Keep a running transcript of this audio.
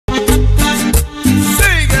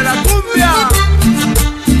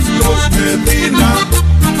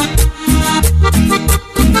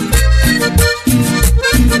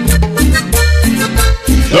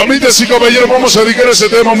Damitas y caballeros, vamos a dedicar este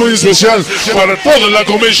tema muy especial para toda la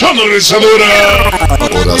convención organizadora.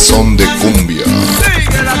 Corazón de cumbia.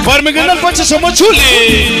 Para mi canal Pancha somos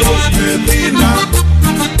chuli.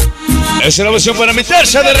 Esa es la versión para mi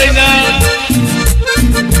terza de reina.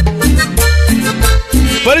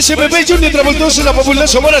 Parece bebé Junior Travoltoso en la popular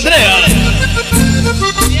Somora Andrea.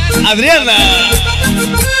 Adriana.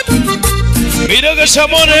 Mira que se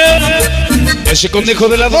amore. Ese conejo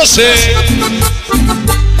de la 12.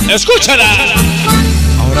 Escúchala.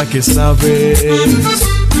 Ahora que sabes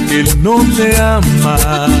que él no te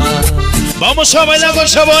ama, vamos a bailar con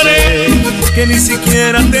sabores. Que ni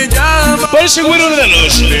siquiera te llama. Parece güero de la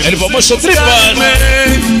luz. El famoso Tripas.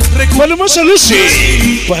 Para la hermosa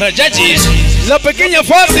Lucy. Para Yachis. La pequeña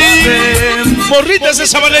Fardi. Morritas de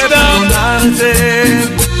Zabaleta.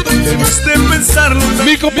 Debiste pensarlo.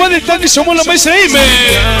 Mi compadre está que somos la maestra Ime.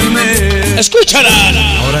 Escúchala.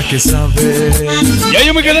 Ahora que sabes. Ya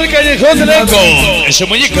yo me quedé en el callejón del eco. Ese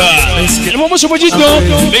muñeca. El famoso pollito.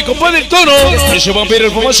 Mi compadre el toro. Ese vampiro,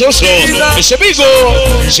 el famoso oso. Ese Vigo.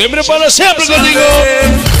 Siempre para siempre contigo.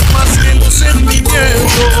 Más que los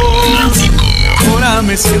sentimientos. Ahora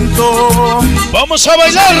me siento. Vamos a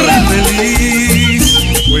bailar. Feliz.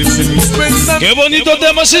 Pues en mis pensamientos. Qué bonito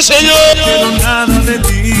tema, sí señor. Pero nada de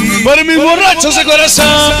ti. Para mis borrachos de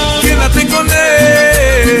corazón. Quédate con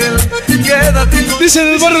él. Quédate con él. Dice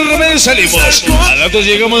del barrio Ramírez salimos. Al rato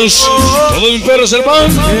llegamos. Todos mis perros del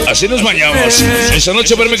pan. Así nos bañamos. Esta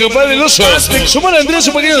noche para mi compadre el oso. Sumar a Andrés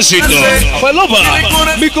su pequeñocito. Paloma.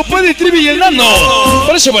 Mi compadre Trivi y el nano.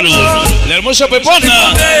 Parece Balú. La hermosa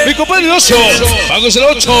Pepona. Mi compadre el oso. Pagos el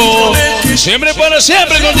 8. Siempre para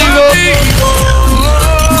siempre contigo.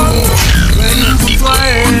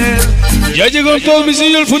 Ya llegó todos mis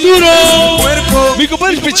niños del futuro. Mi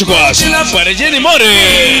compadre Pichucas. Para Jenny More.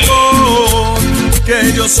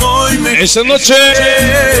 Esta noche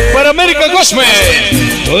para América Cosme.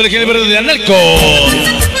 Todo el equilibrio de Analco.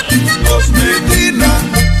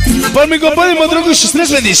 Para mi compadre Madrón con sus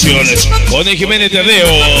 3 bendiciones. Con el Jiménez Tardeo.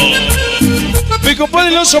 Mi compadre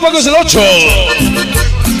Alonso Pagos del 8.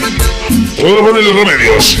 Todo por los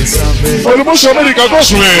remedios. La hermosa América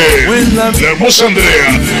Cosme. La hermosa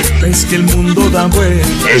Andrea. Ves que el mundo da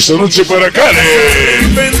vuelta. Esta noche para Cane.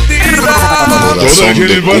 Todo Corazón el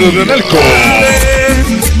de barrio de Analco.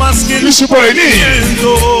 Dice para Ení.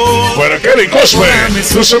 Para Karen Cosme.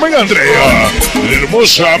 Nuestra amiga Andrea. La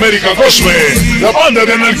hermosa América Cosme. La banda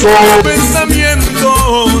de Analco.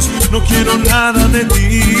 Pensamientos, no quiero nada de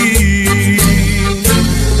ti.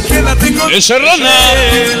 Quédate con Esa rana.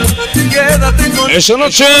 Quédate con Esa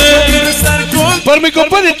noche para mi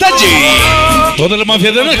compadre Tachi. Toda la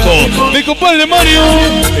mafia de Analco. Mi compadre Mario.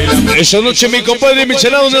 Esa noche mi compadre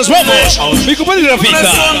Michelado nos vamos. Mi compadre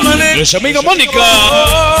Grafita. Nuestra amiga Mónica.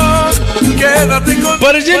 Quédate con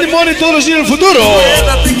Para Jenny More todos los días del futuro.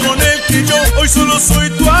 Quédate con él que yo hoy solo soy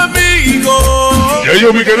tu amigo. Ya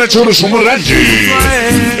yo mi canal Choro somos Ranchi.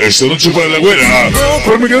 Esta noche para la güera.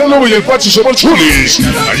 Por mi canal Lobo y el Pacho somos Chulis.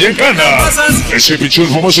 Allá en Cana. Ese pichón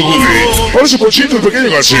famoso Gulli. Por ese pochito el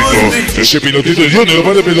pequeño Garcito. Ese pilotito de Junior, la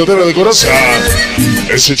madre pilotera de coraza.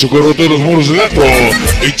 Ese chocorroto de los moros del Alto.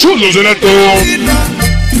 Y chulos del Alto.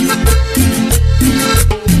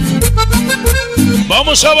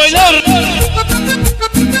 Vamos a bailar.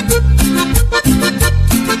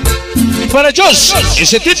 Para Josh,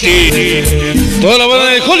 ese Titi. Toda la banda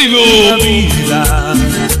de Hollywood.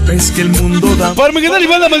 Ves que el mundo da Para mi canal y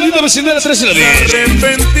banda maldita vecindad a 13 de la 10.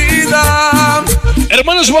 arrepentida.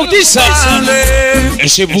 Hermanos Bautiza.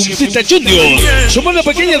 Ese Bumpita Junior. Somos la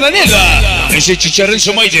pequeña Daniela. Ese Chicharrén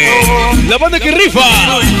Somaide. La banda que rifa.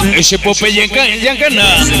 Ese Pope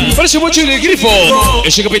Yancana. Para ese Bocho y el Grifo.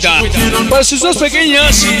 Ese Capitán. Para sus 2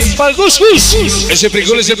 pequeñas. Para el Gus Gus. Ese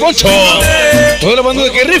Frijoles del Poncho. Toda la banda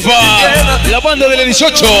que rifa. La banda de la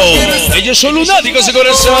 18. Ellos son lunáticos de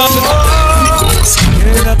corazón.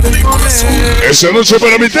 Esa noche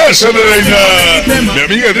para mi taza de reina. Mi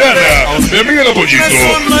amiga Adriana. Mi amiga La Pollito.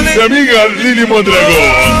 Mi amiga Lili Mondragón.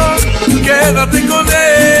 Quédate con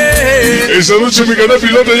él. Esa noche mi canal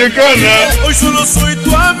piloto y en Cana. Hoy solo soy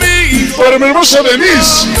tu amigo. Para mi hermosa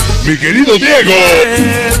Denise. Mi querido Diego.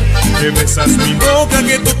 Que besas mi boca,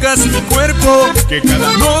 que tocas mi cuerpo, que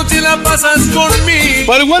cada noche la pasas conmigo.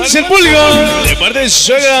 Para el Guantes el Pulga. De parte de su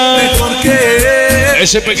suegra. ¿Por qué?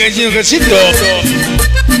 Ese pequeño ejército.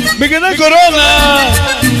 Mi canal Corona.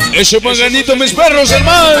 Ese manganito, mis perros del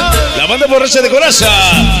mal. La banda borracha de Coraza.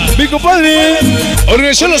 Mi compadre.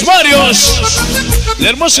 Organización Los Marios. La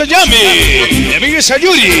hermosa Yami. Mi amiga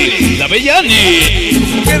Sayuri. La bella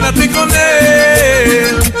Annie. Quédate con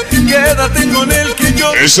él. Quédate con él que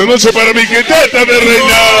yo. Esta noche para mi queteta de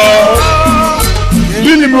reina.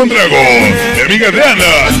 Lili Mondragón, mi amiga Adriana,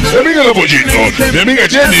 mi amiga La Pollito, mi amiga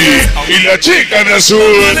Jenny y la chica de azul.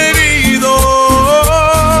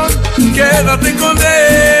 Quédate con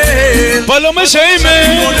él. Paloma SM,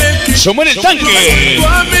 somos el tanque.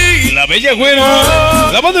 La bella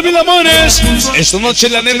güera, la banda de mil amores. Esta noche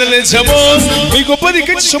la nena del sabor. Mi compadre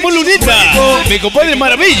Cachi, somos Lunita. Mi compadre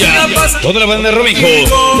Maravilla. Toda la banda de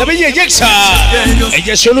Robinjo. La bella Yaxa.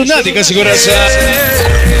 Ella es lunática, su corazón.